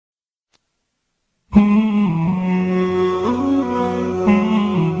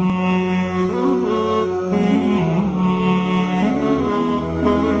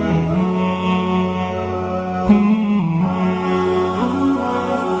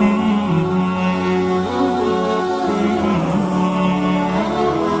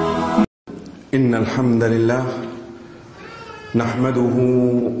إن الحمد لله نحمده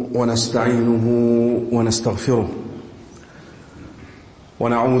ونستعينه ونستغفره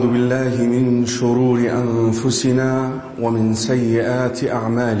ونعوذ بالله من شرور أنفسنا ومن سيئات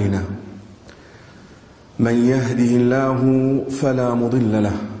أعمالنا. من يهده الله فلا مضل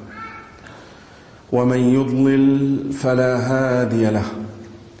له ومن يضلل فلا هادي له،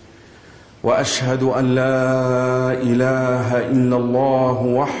 وأشهد أن لا إله إلا الله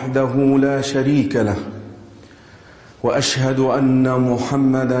وحده لا شريك له، وأشهد أن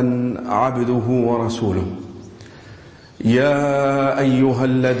محمدًا عبده ورسوله. يا أيها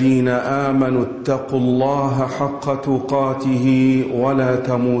الذين آمنوا اتقوا الله حق تقاته ولا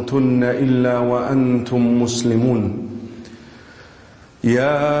تموتن إلا وأنتم مسلمون.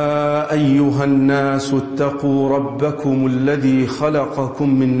 يا أيها الناس اتقوا ربكم الذي خلقكم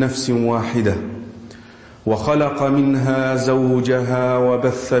من نفس واحدة وخلق منها زوجها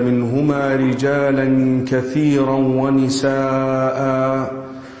وبث منهما رجالا كثيرا ونساء،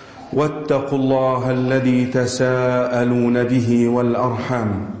 واتقوا الله الذي تساءلون به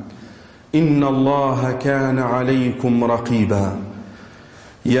والأرحام إن الله كان عليكم رقيبا.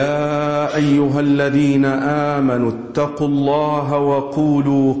 يا أيها الذين آمنوا اتقوا الله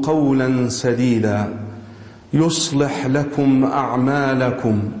وقولوا قولا سديدا يصلح لكم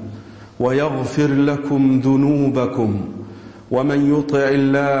أعمالكم ويغفر لكم ذنوبكم، ومن يطع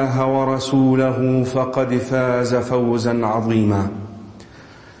الله ورسوله فقد فاز فوزا عظيما.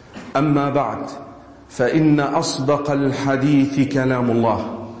 أما بعد، فإن أصدق الحديث كلام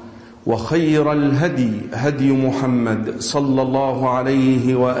الله، وخير الهدي هدي محمد صلى الله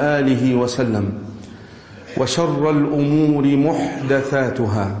عليه وآله وسلم، وشر الأمور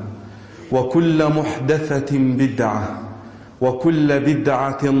محدثاتها، وكل محدثة بدعة، وكل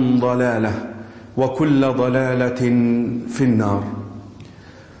بدعة ضلالة، وكل ضلالة في النار.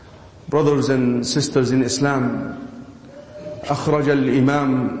 Brothers and sisters in Islam, أخرج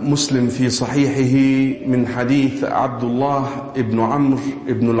الإمام مسلم في صحيحه من حديث عبد الله ابن عمرو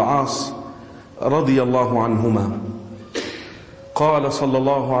ابن العاص رضي الله عنهما قال صلى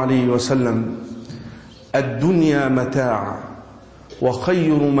الله عليه وسلم: الدنيا متاع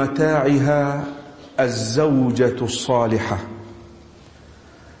وخير متاعها الزوجة الصالحة.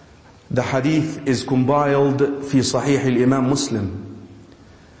 The hadith is compiled في صحيح الإمام Muslim.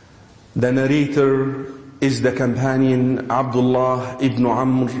 The narrator is the companion Abdullah ibn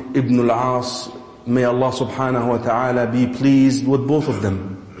Amr ibn al-As. May Allah subhanahu wa ta'ala be pleased with both of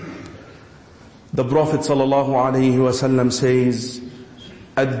them. The Prophet sallallahu alayhi wa sallam says,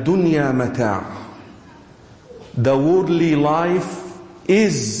 "Ad-dunya mata'." The worldly life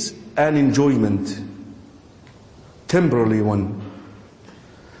is an enjoyment, temporary one.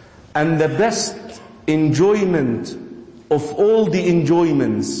 And the best enjoyment of all the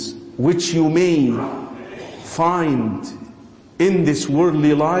enjoyments which you may find in this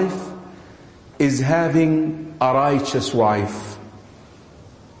worldly life is having a righteous wife.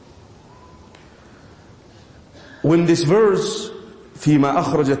 When this verse فيما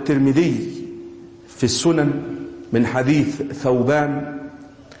أخرج الترمذي في السنن من حديث ثوبان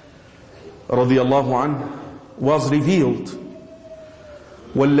رضي الله عنه was revealed: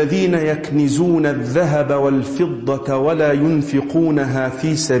 والذين يكنزون الذهب والفضة ولا ينفقونها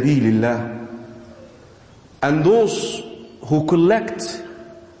في سبيل الله. And those who collect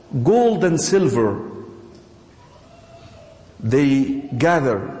gold and silver, they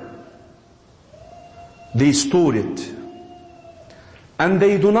gather, they store it, and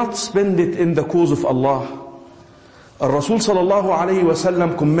they do not spend it in the cause of Allah. Rasul sallallahu alayhi wa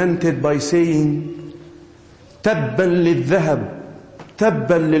sallam commented by saying, تبا للذهب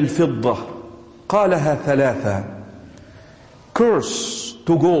تبا للفضة. قالها ثلاثة. Curse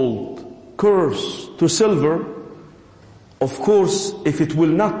to gold, curse to silver, of course, if it will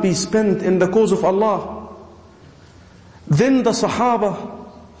not be spent in the cause of Allah. Then the Sahaba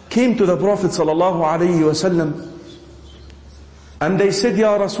came to the Prophet sallallahu alayhi wa sallam and they said,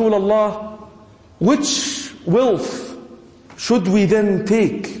 Ya Rasulullah, which wealth should we then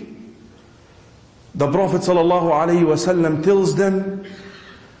take? The Prophet sallallahu alayhi wa sallam tells them,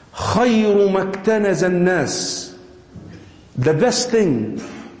 خَيْرُ مَكْتَنَزَ النَّاسِ. The best thing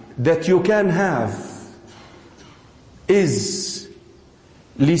that you can have is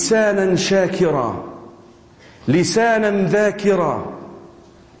لِسَانًا شَاكِرًا لِسَانًا ذَاكِرًا,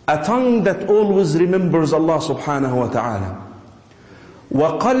 a tongue that always remembers Allah subhanahu wa ta'ala.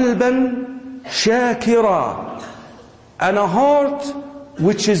 وَقَلْبًا شَاكِرًا, and a heart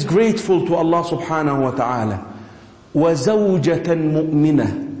which is grateful to Allah subhanahu wa ta'ala. وَزَوْجَةً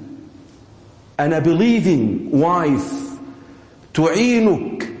مُؤْمِنَةً, and a believing wife.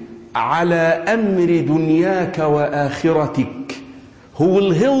 تُعِينُكَ على أمر دنياك وآخرتك, who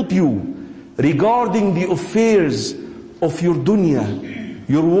will help you regarding the affairs of your dunya,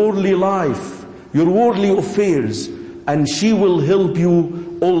 your worldly life, your worldly affairs, and she will help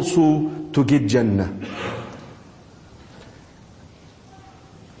you also to get Jannah.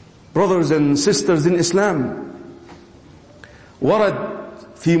 Brothers and sisters in Islam, ورد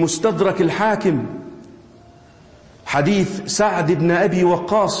في مستدرك الحاكم حديث سعد بن أبي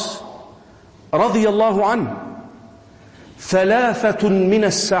وقاص رضي الله عنه: ثلاثة من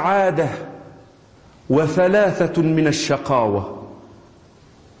السعادة وثلاثة من الشقاوة.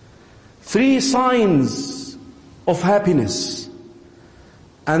 3 signs of happiness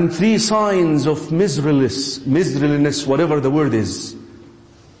and 3 signs of miserliness, whatever the word is.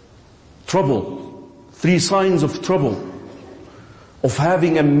 Trouble. 3 signs of trouble, of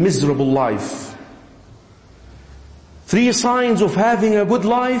having a miserable life. 3 signs of having a good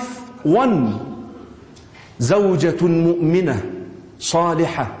life. 1, زوجة مؤمنة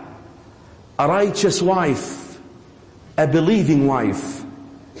صالحة, a righteous wife, a believing wife,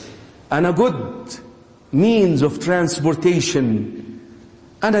 and a good means of transportation,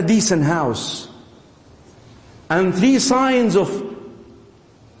 and a decent house. And 3 signs of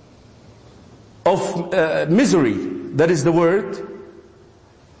misery, that is the word: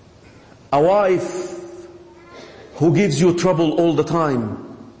 a wife who gives you trouble all the time,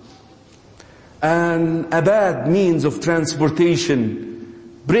 and a bad means of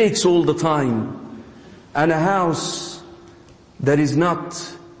transportation, breaks all the time, and a house that is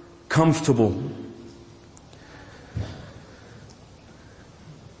not comfortable.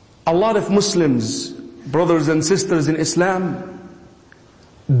 A lot of Muslims, brothers and sisters in Islam,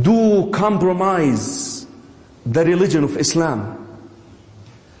 do compromise the religion of Islam,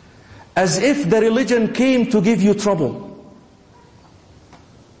 as if the religion came to give you trouble.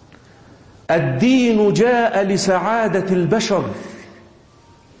 الدين جاء لسعادة البشر.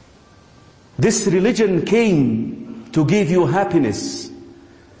 This religion came to give you happiness.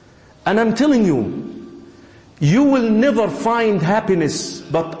 And I'm telling you, you will never find happiness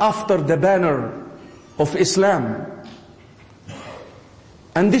but after the banner of Islam.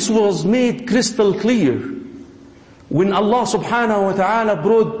 And this was made crystal clear when Allah subhanahu wa ta'ala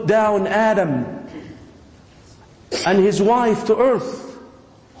brought down Adam and his wife to earth.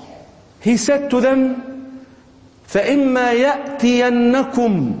 He said to them, فَإِمَّا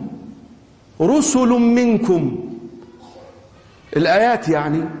يَأْتِيَنَّكُمْ رُسُلٌ مِّنْكُمْ. الآيات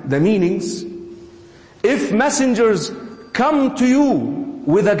يعني, the meanings. If messengers come to you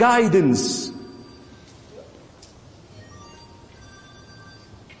with a guidance,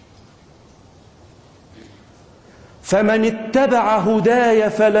 فَمَنِ اتَّبَعَ هُدَايَ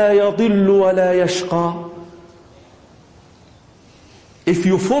فَلَا يَضِلُّ وَلَا يَشْقَى. If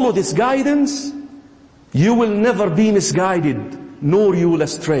you follow this guidance, you will never be misguided, nor you will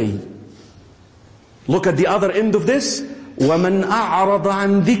astray. Look at the other end of this. وَمَنْ أَعْرَضَ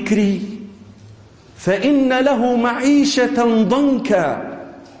عَنْ ذِكْرِي فَإِنَّ لَهُ مَعِيشَةً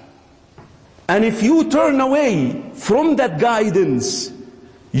ضَنْكًا. And if you turn away from that guidance,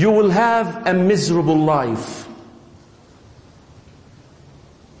 you will have a miserable life.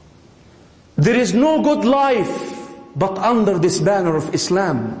 There is no good life but under this banner of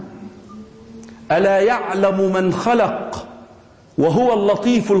Islam. أَلَا يَعْلَمُ مَنْ خَلَقَ وَهُوَ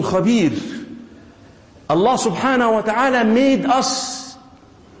اللَّطِيفُ الْخَبِيرُ. Allah subhanahu wa ta'ala made us.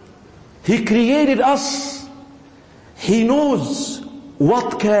 He created us. He knows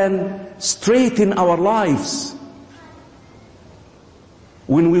what can straighten our lives.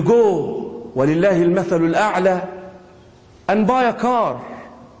 When we go, وَلِلَّهِ الْمَثَلُ الْأَعْلَى, and buy a car,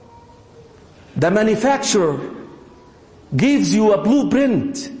 the manufacturer gives you a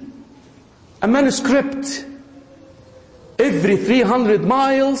blueprint, a manuscript. Every 300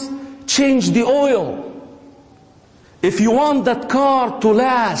 miles, change the oil. If you want that car to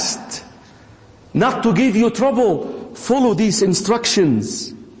last, not to give you trouble, follow these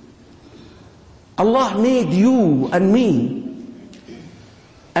instructions. Allah made you and me.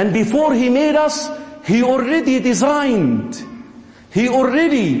 And before He made us, He already designed. He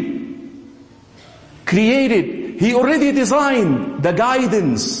already created. He already designed the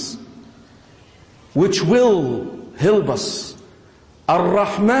guidance which will help us.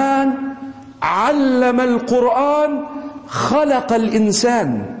 Ar-Rahman علم القرآن خلق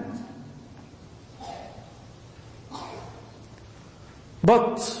الإنسان.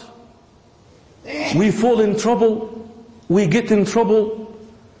 But we fall in trouble, we get in trouble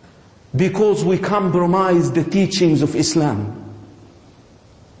because we compromise the teachings of Islam.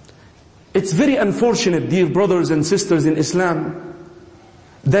 It's very unfortunate, dear brothers and sisters in Islam,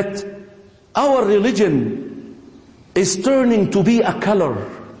 that our religion is turning to be a color,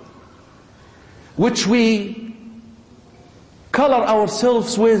 which we color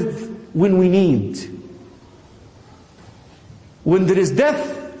ourselves with when we need. When there is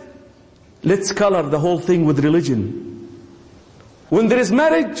death, let's color the whole thing with religion. When there is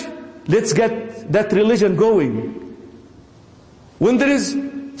marriage, let's get that religion going. When there is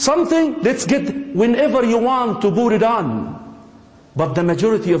something, let's get whenever you want to put it on. But the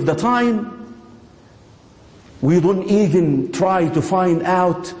majority of the time, we don't even try to find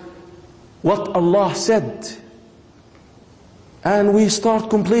out what Allah said. And we start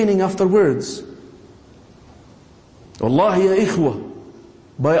complaining afterwards. Wallahi ya ikhwa,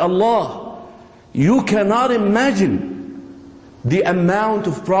 by Allah, you cannot imagine the amount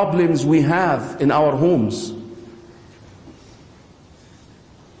of problems we have in our homes.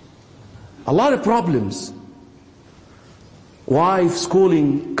 A lot of problems. Wives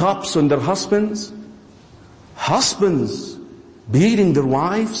calling cops on their husbands, husbands beating their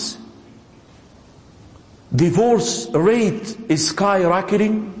wives, divorce rate is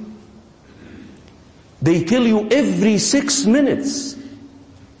skyrocketing. They tell you every 6 minutes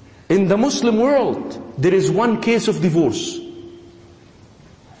in the Muslim world there is one case of divorce.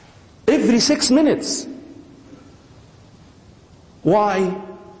 Every 6 minutes. Why?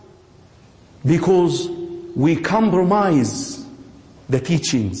 Because we compromise the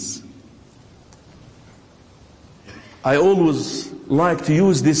teachings. I always like to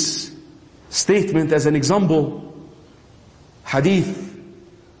use this statement as an example. Hadith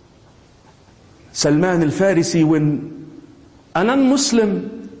Salman al-Farisi, when a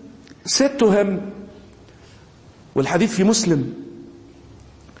non-Muslim said to him, والحديث في مسلم,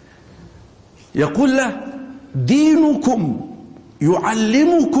 يقول له دينكم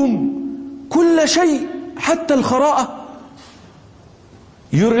يعلمكم كل شيء حتى الخراءة.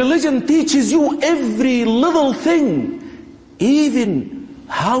 Your religion teaches you every little thing, even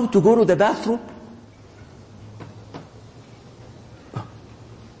how to go to the bathroom.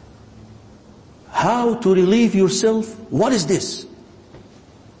 How to relieve yourself. What is this?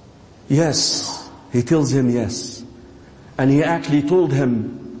 Yes, he tells him yes. And he actually told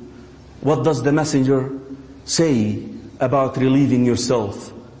him, what does the messenger say about relieving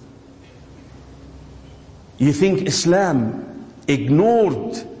yourself? You think Islam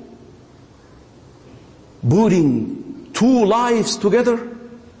ignored putting two lives together?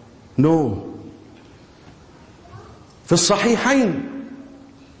 No. في الصحيحين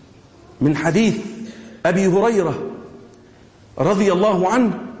من حديث أبي هريرة رضي الله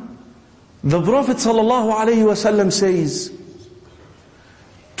عنه, the Prophet صلى الله عليه وسلم says,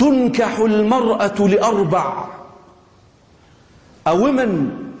 تنكح المرأة لأربع. A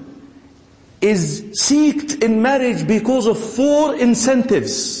woman is sought in marriage because of 4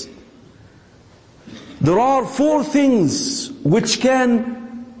 incentives. There are 4 things which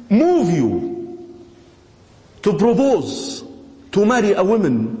can move you to propose, to marry a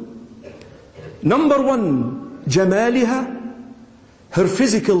woman. Number 1, جمالها, her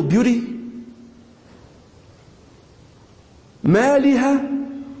physical beauty.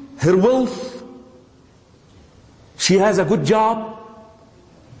 مالها, her wealth. She has a good job.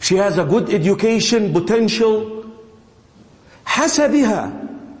 She has a good education potential. حسبها,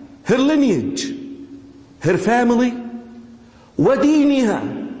 her lineage, her family. ودينها,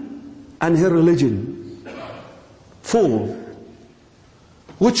 and her religion. 4.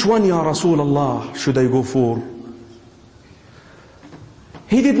 Which one, Ya Rasulullah, should I go for?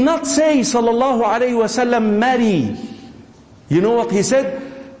 He did not say, sallallahu alayhi wa sallam, marry. You know what he said?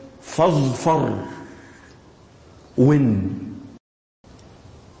 فَاظْفَرْ, win.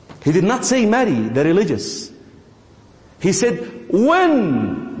 He did not say marry the religious. He said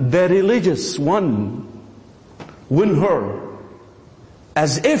win the religious one. Win her.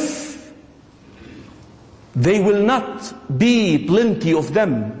 As if they will not be plenty of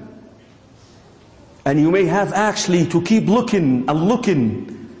them. And you may have actually to keep looking and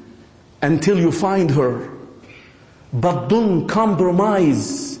looking until you find her. But don't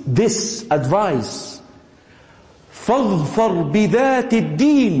compromise this advice. فاظفر بذات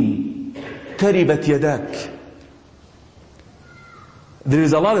الدين تربت يداك. There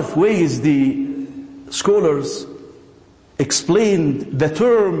is a lot of ways the scholars explained the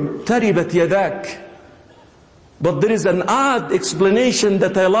term تربت يداك, but there is an odd explanation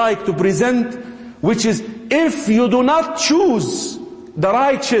that I like to present, which is, if you do not choose the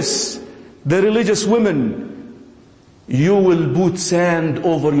righteous, the religious women, you will put sand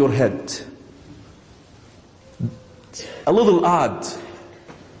over your head. A little odd,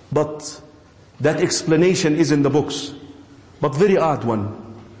 but that explanation is in the books, but very odd one.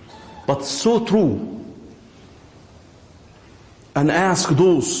 but so true. And ask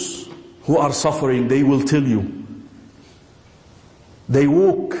those who are suffering, they will tell you. They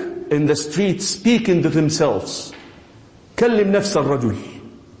walk in the streets speaking to themselves. كلم نفس الرجل.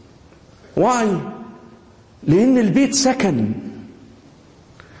 Why? لأن البيت سكن.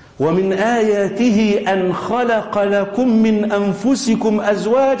 ومن آياته أن خلق لكم من أنفسكم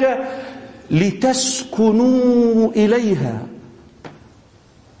أزواجا لتسكنوا إليها.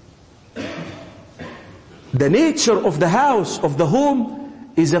 The nature of the house, of the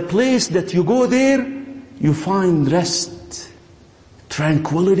home, is a place that you go there, you find rest,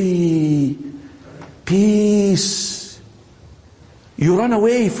 tranquility, peace. You run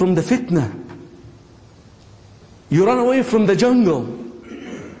away from the fitna. You run away from the jungle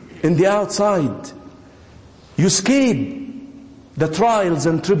in the outside. You escape the trials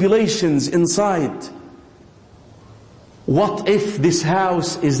and tribulations inside. What if this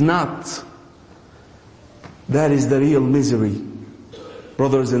house is not? That is the real misery,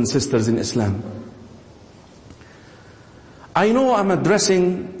 brothers and sisters in Islam. I know I'm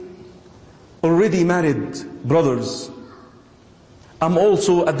addressing already married brothers. I'm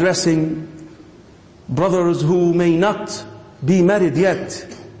also addressing brothers who may not be married yet,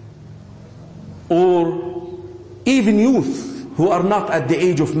 or even youth who are not at the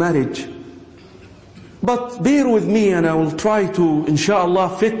age of marriage. But bear with me and I will try to,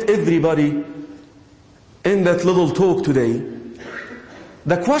 inshallah, fit everybody in that little talk today.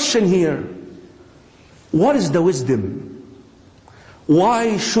 The question here, what is the wisdom?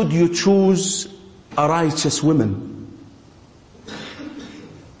 Why should you choose a righteous woman?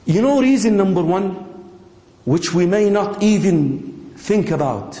 You know, reason number one, which we may not even think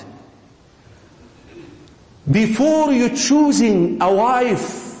about. Before you choosing a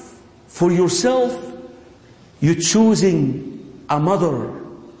wife for yourself, you're choosing a mother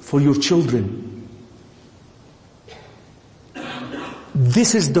for your children.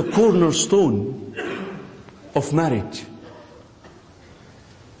 This is the cornerstone of marriage.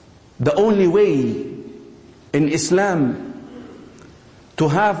 The only way in Islam to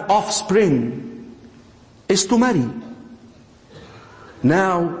have offspring is to marry.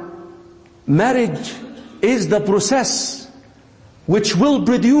 Now, marriage is the process which will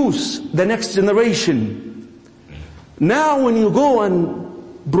produce the next generation. Now when you go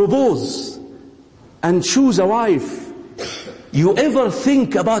and propose and choose a wife, you ever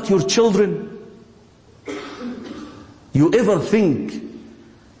think about your children? You ever think?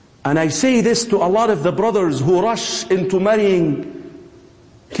 And I say this to a lot of the brothers who rush into marrying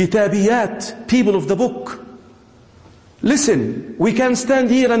kitabiyat, people of the book. Listen, we can stand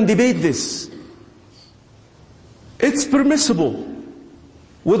here and debate this. It's permissible,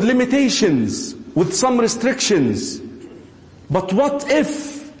 with limitations, with some restrictions. But what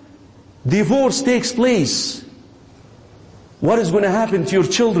if divorce takes place? What is going to happen to your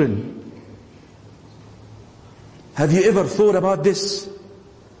children? Have you ever thought about this?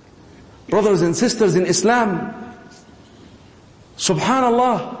 Brothers and sisters in Islam,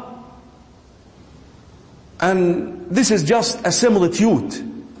 subhanallah, and this is just a similitude.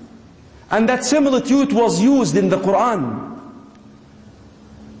 And that similitude was used in the Quran.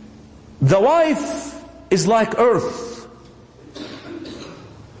 The wife is like earth,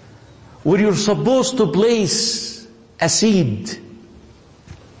 where you're supposed to place a seed.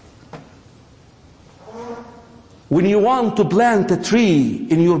 When you want to plant a tree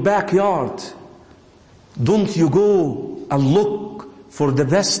in your backyard, don't you go and look for the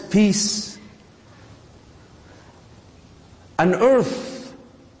best piece? An earth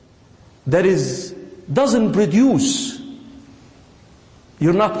that doesn't produce,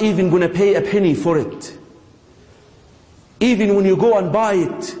 you're not even going to pay a penny for it. Even when you go and buy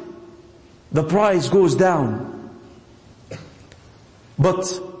it, the price goes down. But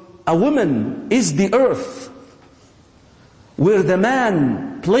a woman is the earth where the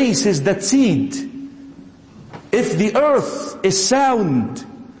man places that seed. If the earth is sound,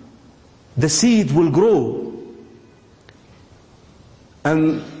 the seed will grow.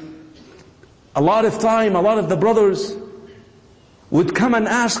 And a lot of time, a lot of the brothers would come and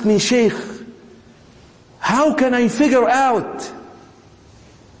ask me, Sheikh, how can I figure out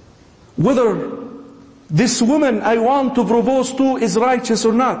whether this woman I want to propose to is righteous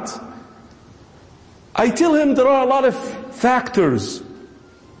or not? I tell him there are a lot of factors,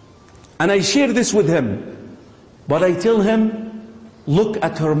 and I share this with him. But I tell him, look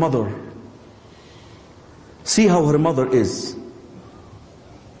at her mother. See how her mother is.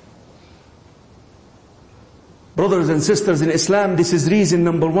 Brothers and sisters in Islam, this is reason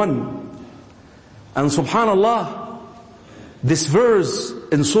number one. And subhanallah, this verse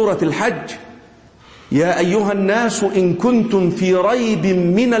in Surah Al-Hajj, يا أيها الناس إن كنتم في ريب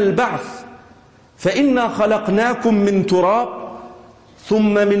من البعث فإنا خلقناكم من تراب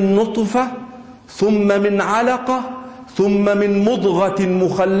ثم من نطفة ثم من علقة ثم من مضغة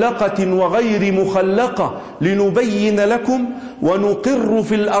مخلقة وغير مخلقة لنبين لكم ونقر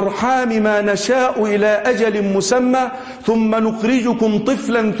في الأرحام ما نشاء إلى أجل مسمى ثم نخرجكم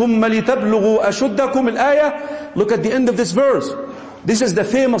طفلا ثم لتبلغوا أشدكم. الآية. Look at the end of this verse. This is the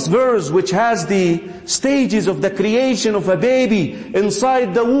famous verse which has the stages of the creation of a baby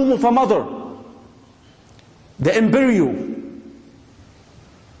inside the womb of a mother. The embryo.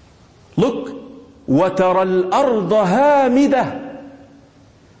 Look. وَتَرَى الْأَرْضَ هَامِدَةً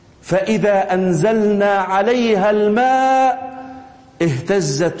فَإِذَا أَنزَلْنَا عَلَيْهَا الْمَاءَ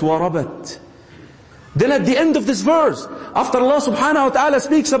اهْتَزَّتْ وَرَبَتْ. Then at the end of this verse, after Allah subhanahu wa ta'ala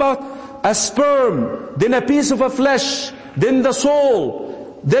speaks about a sperm, then a piece of a flesh, then the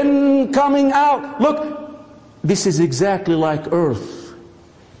soul, then coming out. Look, this is exactly like earth.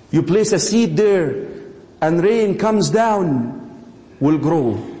 You place a seed there and rain comes down, will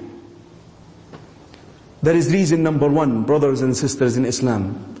grow. That is reason number one, brothers and sisters in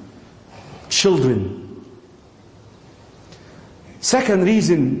Islam. Children. Second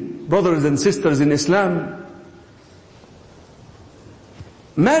reason, brothers and sisters in Islam,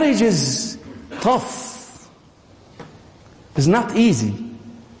 marriage is tough. It's not easy.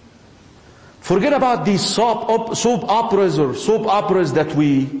 Forget about these soap operas or soap operas that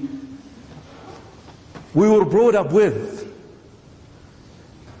we were brought up with.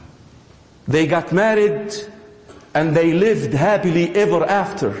 They got married and they lived happily ever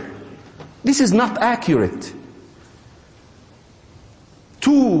after. This is not accurate.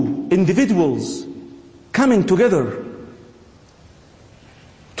 Two individuals coming together,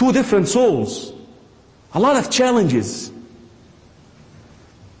 two different souls, a lot of challenges.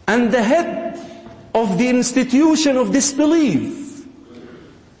 And the head of the institution of disbelief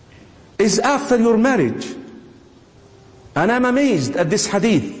is after your marriage. And I'm amazed at this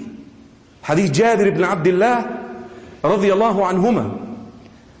hadith. حديث جابر بن عبد الله رضي الله عنهما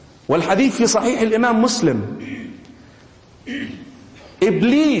والحديث في صحيح الإمام مسلم.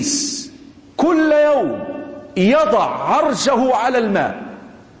 إبليس كل يوم يضع عرشه على الماء.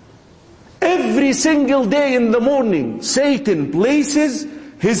 Every single day in the morning Satan places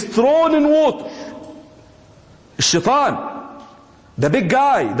his throne in water. الشيطان, the big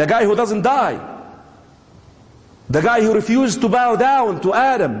guy, the guy who doesn't die, the guy who refused to bow down to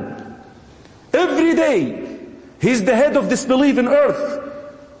Adam. Every day, he's the head of disbelief in earth.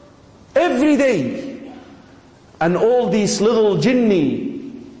 Every day. And all these little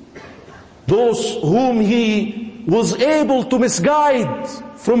jinni, those whom he was able to misguide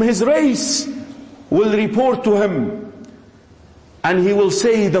from his race, will report to him. And he will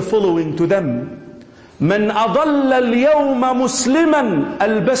say the following to them. من أضل اليوم مسلما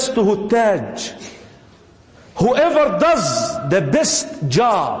ألبسته التاج. Whoever does the best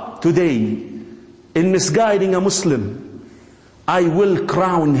job today in misguiding a Muslim, I will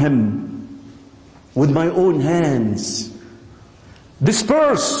crown him with my own hands.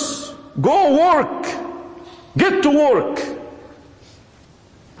 Disperse, go work, get to work.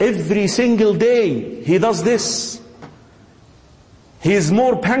 Every single day he does this. He is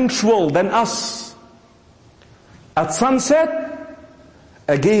more punctual than us. At sunset,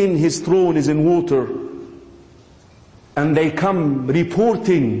 again his throne is in water. And they come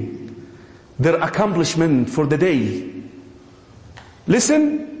reporting their accomplishment for the day.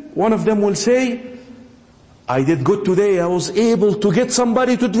 Listen, one of them will say, I did good today. I was able to get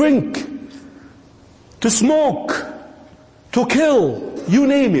somebody to drink, to smoke, to kill, you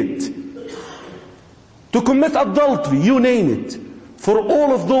name it, to commit adultery, you name it. For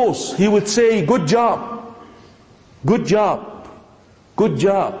all of those, he would say, good job, good job, good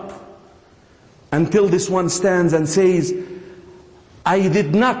job. Until this one stands and says, I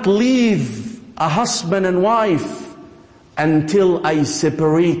did not leave a husband and wife until I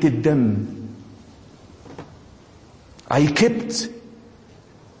separated them. I kept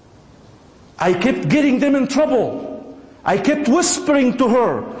getting them in trouble. I kept whispering to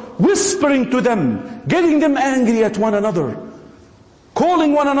her, whispering to them, getting them angry at one another,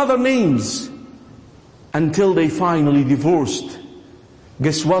 calling one another names, until they finally divorced.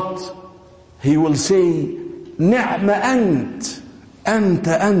 Guess what? He will say, Ni'ma ant,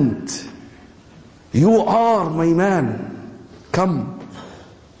 anta ant. You are my man. Come.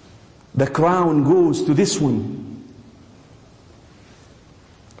 The crown goes to this one.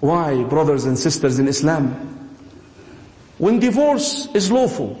 Why, brothers and sisters in Islam? When divorce is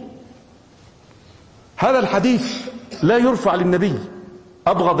lawful, هذا الحديث لا يرفع للنبي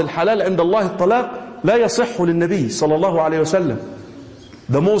أبغض الحلال عند الله الطلاق لا يصح للنبي صلى الله عليه وسلم.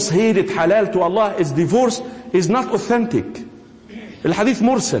 The most hated halal to Allah is divorce, is not authentic. الحديث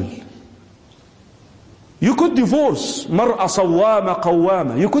مرسل. You could divorce مرأة صوامة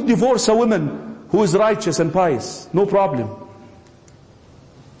قوامة. You could divorce a woman who is righteous and pious, no problem.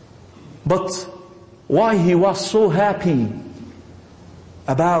 But why he was so happy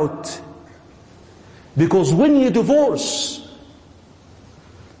about? Because when you divorce,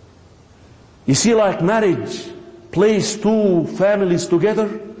 you see, like marriage, place two families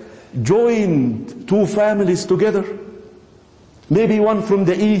together, joined two families together, maybe one from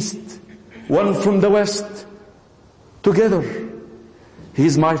the east, one from the west, together.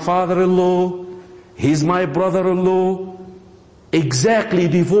 He's my father-in-law, he's my brother-in-law. Exactly,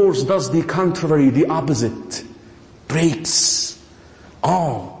 divorce does the contrary, the opposite. Breaks.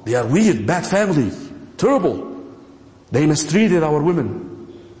 Oh, they are weird, bad family, terrible. They mistreated our women.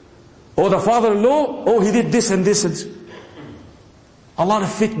 Oh, the father-in-law, oh, he did this and this and a lot of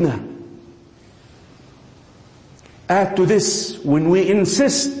fitna. Add to this, when we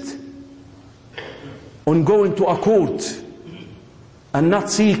insist on going to a court and not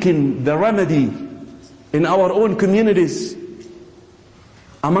seeking the remedy in our own communities,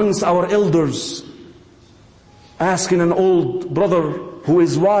 amongst our elders, asking an old brother who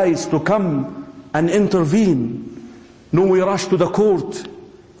is wise to come and intervene. No, we rush to the court.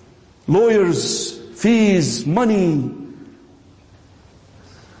 Lawyers, fees, money.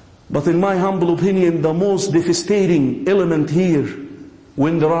 But in my humble opinion, the most devastating element here,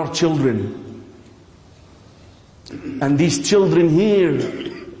 when there are children. And these children hear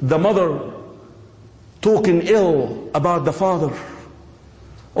the mother talking ill about the father.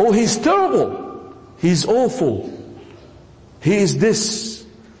 Oh, he's terrible. He's awful. He is this.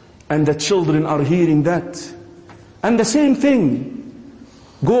 And the children are hearing that. And the same thing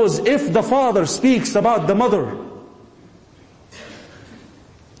goes if the father speaks about the mother.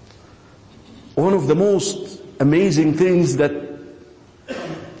 One of the most amazing things that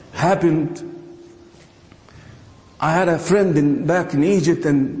happened, I had a friend back in Egypt,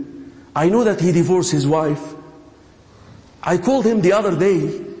 and I know that he divorced his wife. I called him the other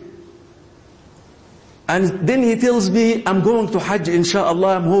day, and then he tells me, I'm going to Hajj,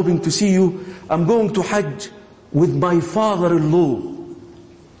 inshallah, I'm hoping to see you. I'm going to Hajj with my father-in-law.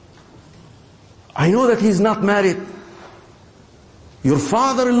 I know that he's not married. Your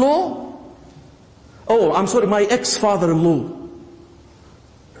father-in-law? Oh, I'm sorry, my ex-father-in-law.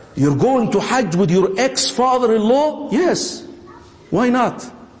 You're going to Hajj with your ex-father-in-law? Yes. Why not?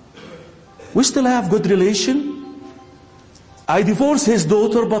 We still have good relation. I divorced his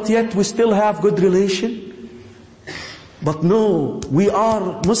daughter, but yet we still have good relation. But no, we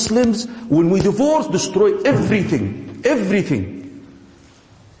are Muslims. When we divorce, destroy everything. Everything.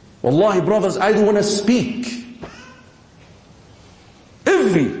 Wallahi, brothers, I don't want to speak.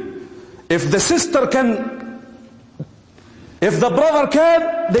 If the sister can, if the brother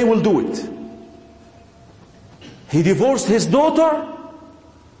can, they will do it. He divorced his daughter,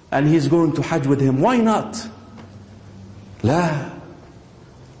 and he's going to Hajj with him. Why not? La.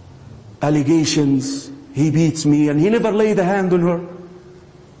 Allegations, he beats me, and he never laid a hand on her.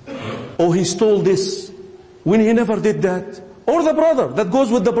 Oh, he stole this, when he never did that. Or the brother, that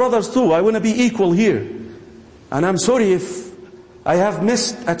goes with the brothers too. I want to be equal here. And I'm sorry if I have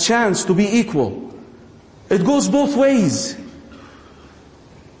missed a chance to be equal. It goes both ways.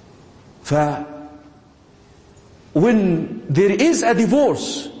 When there is a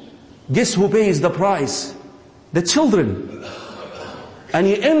divorce, guess who pays the price? The children. And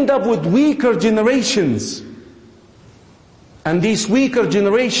you end up with weaker generations. And these weaker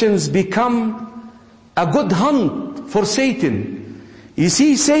generations become a good hunt for Satan. You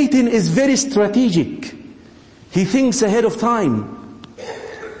see, Satan is very strategic. He thinks ahead of time.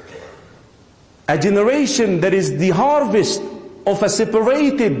 A generation that is the harvest of a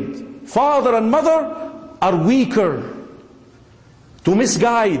separated father and mother are weaker, to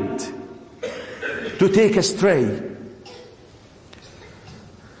misguide, to take astray.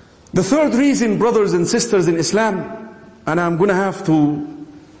 The third reason, brothers and sisters in Islam, and I'm going to have to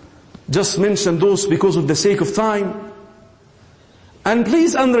just mention those because of the sake of time, and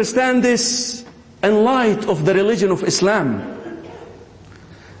please understand this in light of the religion of Islam,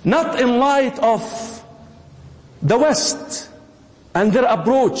 not in light of the West and their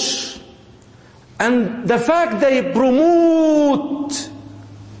approach and the fact they promote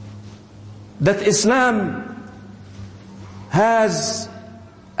that Islam has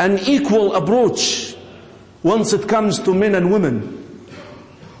an equal approach once it comes to men and women.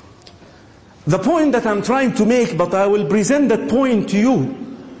 The point that I'm trying to make, but I will present that point to you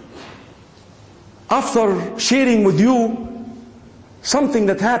after sharing with you something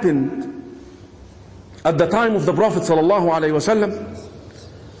that happened at the time of the Prophet ﷺ,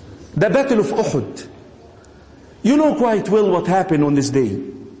 the Battle of Uhud. You know quite well what happened on this day.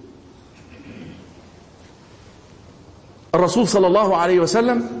 Rasul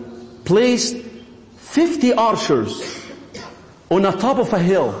ﷺ placed 50 archers on the top of a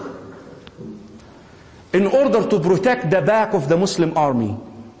hill in order to protect the back of the Muslim army.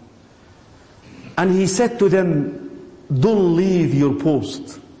 And he said to them, don't leave your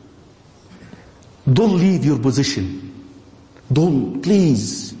post. Don't leave your position. Don't,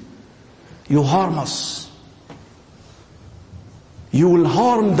 please. You harm us. You will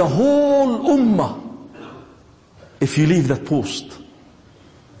harm the whole ummah if you leave that post.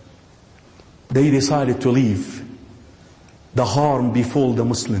 They decided to leave. The harm befall the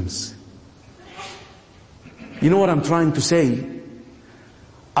Muslims. You know what I'm trying to say?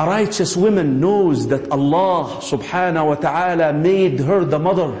 A righteous woman knows that Allah subhanahu wa ta'ala made her the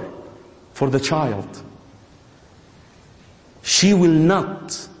mother for the child. She will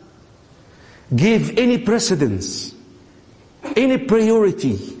not give any precedence, any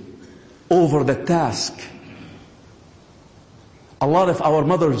priority over the task. A lot of our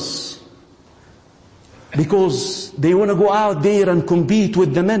mothers, because they want to go out there and compete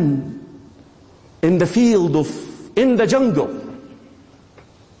with the men in the field in the jungle,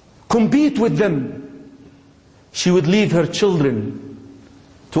 compete with them, she would leave her children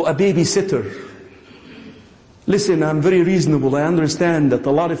to a babysitter. Listen, I'm very reasonable. I understand that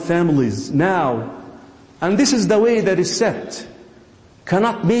a lot of families now, and this is the way that is set,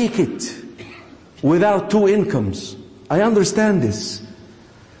 cannot make it without two incomes. I understand this.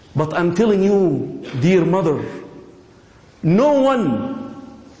 But I'm telling you, dear mother, no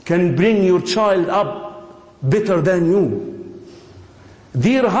one can bring your child up better than you.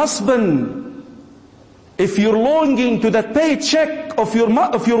 Dear husband, if you're longing to that paycheck of your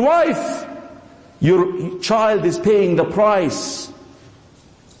wife, your child is paying the price.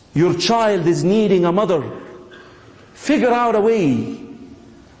 Your child is needing a mother. Figure out a way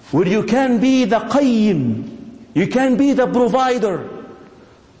where you can be the qayyim, you can be the provider.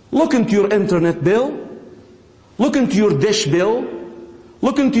 Look into your internet bill, look into your dish bill,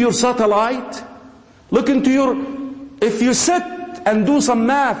 look into your satellite, look into your... If you sit and do some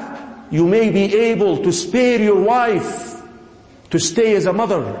math, you may be able to spare your wife to stay as a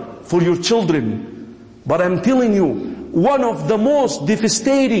mother for your children. But I'm telling you, one of the most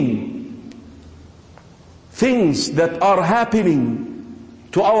devastating things that are happening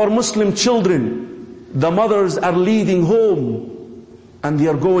to our Muslim children, the mothers are leaving home and they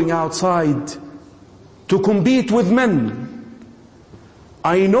are going outside to compete with men.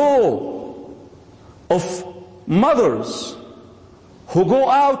 I know of mothers who go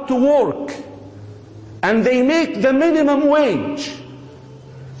out to work and they make the minimum wage.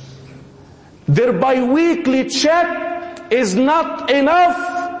 Their bi-weekly check is not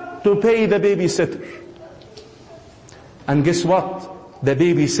enough to pay the babysitter. And guess what? The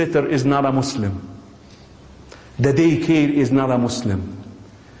babysitter is not a Muslim. The daycare is not a Muslim.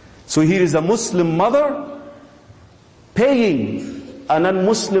 So here is a Muslim mother paying a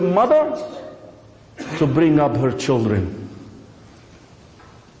non-Muslim mother to bring up her children.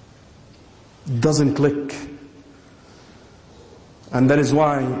 Doesn't click. And that is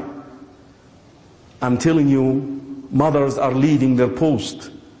why I'm telling you, mothers are leaving their post,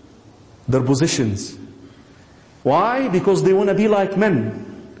 their positions. Why? Because they want to be like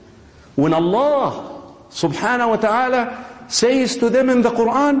men. When Allah subhanahu wa ta'ala says to them in the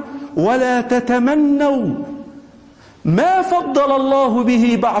Quran, وَلَا تَتَمَنَّوْا مَا فَضَّلَ اللَّهُ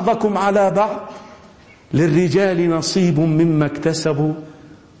بِهِ بَعْضَكُمْ عَلَى بَعْضٍ لِلرِّجَالِ نَصِيبٌ مِّمَّا اكْتَسَبُوا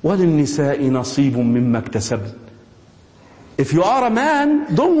وَلِلنِّسَاءِ نَصِيبٌ مِّمَّا اكْتَسَبْنَ. If you are a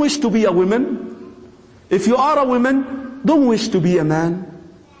man, don't wish to be a woman. If you are a woman, don't wish to be a man.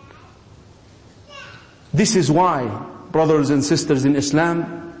 This is why, brothers and sisters in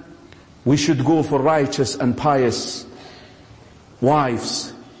Islam, we should go for righteous and pious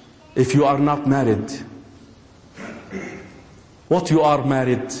wives if you are not married. What you are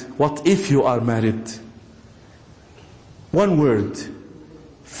married? What if you are married? One word.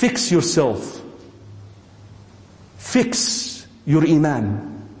 Fix yourself. Fix your iman.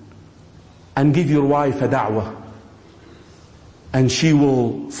 And give your wife a da'wah. And she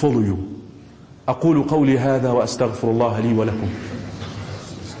will follow you. أقول قولي هذا وأستغفر الله لي ولكم.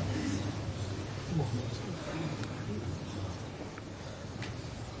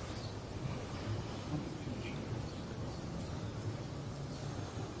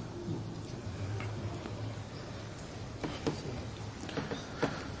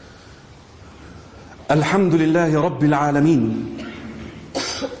 الحمد لله رب العالمين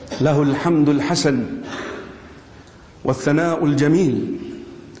له الحمد الحسن والثناء الجميل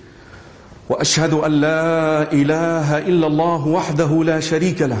وأشهد أن لا إله إلا الله وحده لا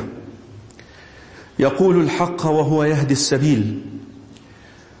شريك له يقول الحق وهو يهدي السبيل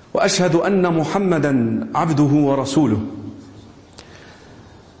وأشهد أن محمدا عبده ورسوله.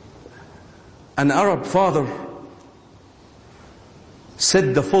 An Arab father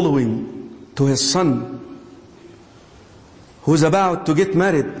said the following to his son who's about to get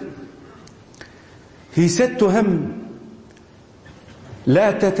married. He said to him,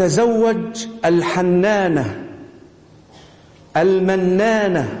 لا تتزوج الحنانة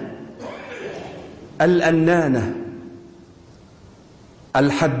المنانة الأنانة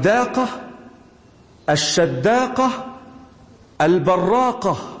الحداقة الشداقة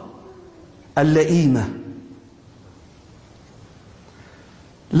البراقة اللئيمة.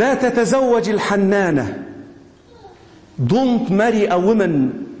 لا تتزوج الحنانة. Don't marry a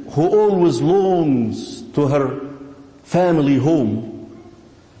woman who always longs to her family home.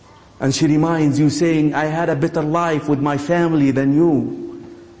 And she reminds you saying, I had a better life with my family than you.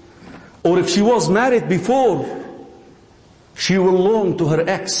 Or if she was married before, she will long to her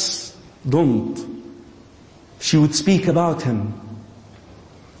ex. Don't. She would speak about him.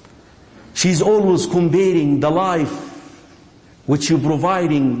 She's always comparing the life which you're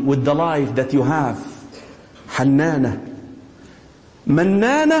providing with the life that you have. Hannana.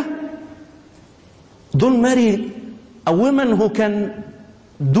 Mannana. Don't marry a woman who can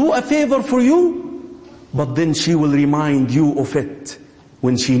do a favor for you, but then she will remind you of it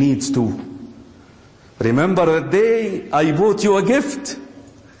when she needs to. Remember that day I bought you a gift?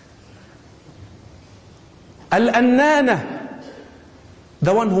 Al-Annana.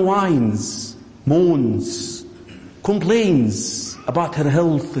 The one who whines, moans, complains about her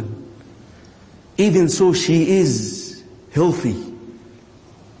health. Even so, she is healthy.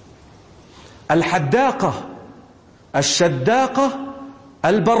 Al-Haddaqa, Al-Shaddaqa,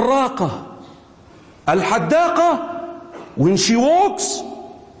 Al-Barraqa. Al-Haddaqa, when she walks,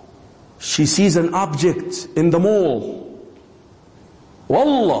 she sees an object in the mall.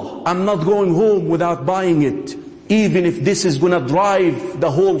 Wallah, I'm not going home without buying it, even if this is going to drive the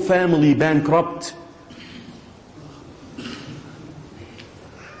whole family bankrupt.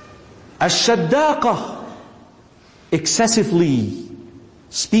 Ash-Shaddaqa excessively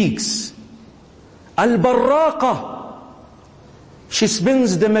speaks. Al-Barraqa, she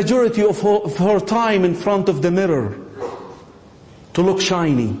spends the majority of her time in front of the mirror to look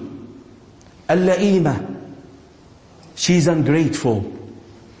shiny. Al-La'ima, she's ungrateful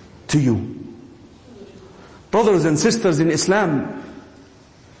to you. Brothers and sisters in Islam,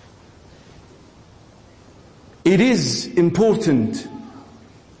 it is important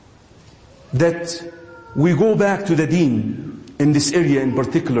that we go back to the deen in this area in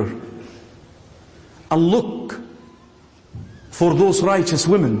particular and look for those righteous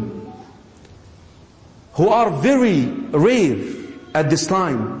women who are very rare at this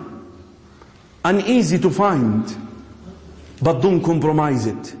time, uneasy to find, but don't compromise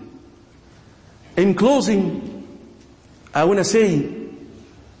it. In closing, I want to say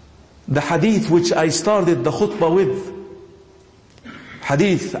the hadith which I started the khutbah with,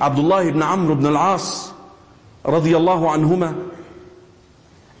 hadith Abdullah ibn Amr ibn al-As radiyallahu anhuma.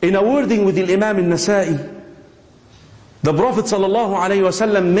 In a wording with the Imam al-Nasa'i, the Prophet sallallahu alayhi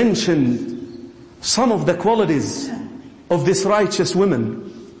wasallam mentioned some of the qualities of this righteous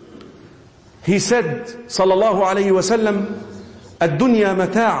woman. He said sallallahu alayhi wasallam, ad-dunya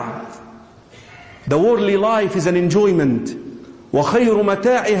mata', the worldly life is an enjoyment. وَخَيْرُ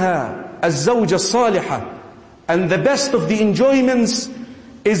مَتَاعِهَا الزَّوْجَ الصَّالِحَةِ, and the best of the enjoyments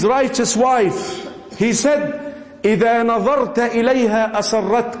is righteous wife. He said, إِذَا نَظَرْتَ إِلَيْهَا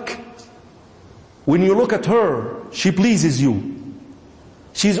أَسَرَّتْكَ, when you look at her, she pleases you.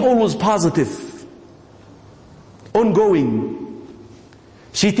 She's always positive, ongoing.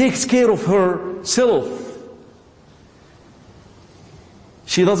 She takes care of herself.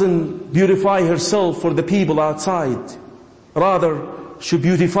 She doesn't beautify herself for the people outside. Rather, she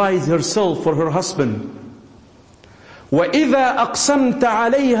beautifies herself for her husband. وَإِذَا أَقْسَمْتَ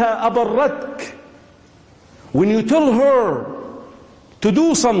عَلَيْهَا أَبَرَّتْكَ, when you tell her to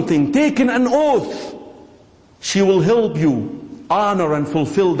do something, taking an oath, she will help you honor and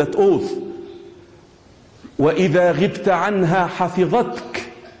fulfill that oath. وَإِذَا غِبْتَ عَنْهَا حَفِظَتْكَ,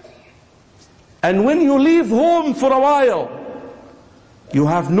 and when you leave home for a while, you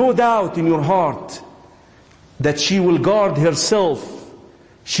have no doubt in your heart that she will guard herself,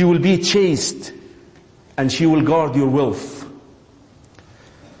 she will be chaste, and she will guard your wealth.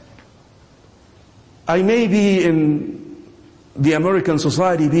 I may be in the American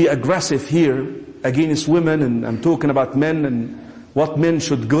society be aggressive here against women, and I'm talking about men and what men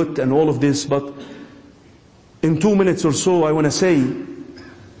should get and all of this, but in 2 minutes or so I want to say,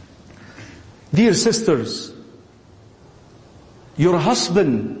 dear sisters, your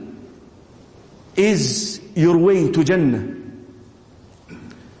husband is your way to Jannah.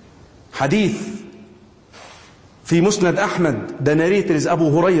 Hadith في مسند أحمد, the narrator is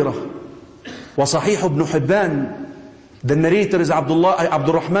Abu Hurairah, وصحيح ابن حبان, the narrator is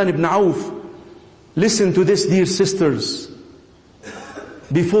Abdurrahman ibn Auf. Listen to this, dear sisters,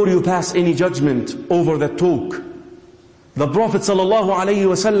 before you pass any judgment over the talk. The Prophet sallallahu alayhi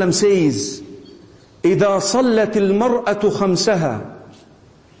wa sallam says, إِذَا صَلَّتِ الْمَرْأَةُ خَمْسَهَا,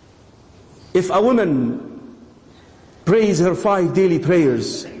 if a woman prays her 5 daily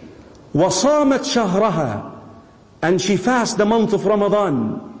prayers, وَصَامَتْ شَهْرَهَا, and she fasts the month of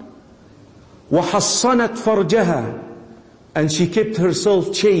Ramadan, وَحَصَّنَتْ فَرْجَهَا, and she kept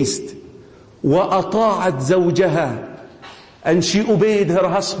herself chaste, وَأَطَاعَتْ زَوْجَهَا, and she obeyed her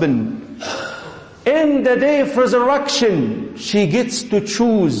husband, in the day of resurrection she gets to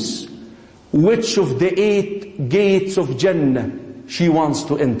choose which of the 8 gates of Jannah she wants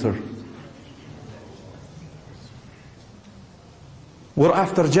to enter. We're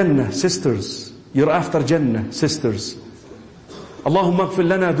after Jannah, sisters. You're after Jannah, sisters. اللهم اغفر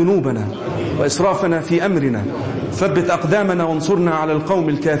لنا ذنوبنا وإسرافنا في أمرنا ثبت أقدامنا وانصرنا على القوم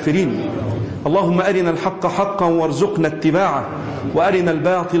الكافرين. اللهم أرنا الحق حقا وارزقنا اتباعه وأرنا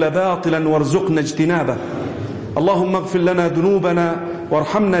الباطل باطلا وارزقنا اجتنابه. اللهم اغفر لنا ذنوبنا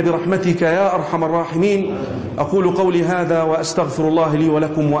وارحمنا برحمتك يا أرحم الراحمين. أقول قولي هذا وأستغفر الله لي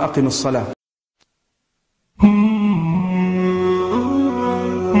ولكم وأقم الصلاة.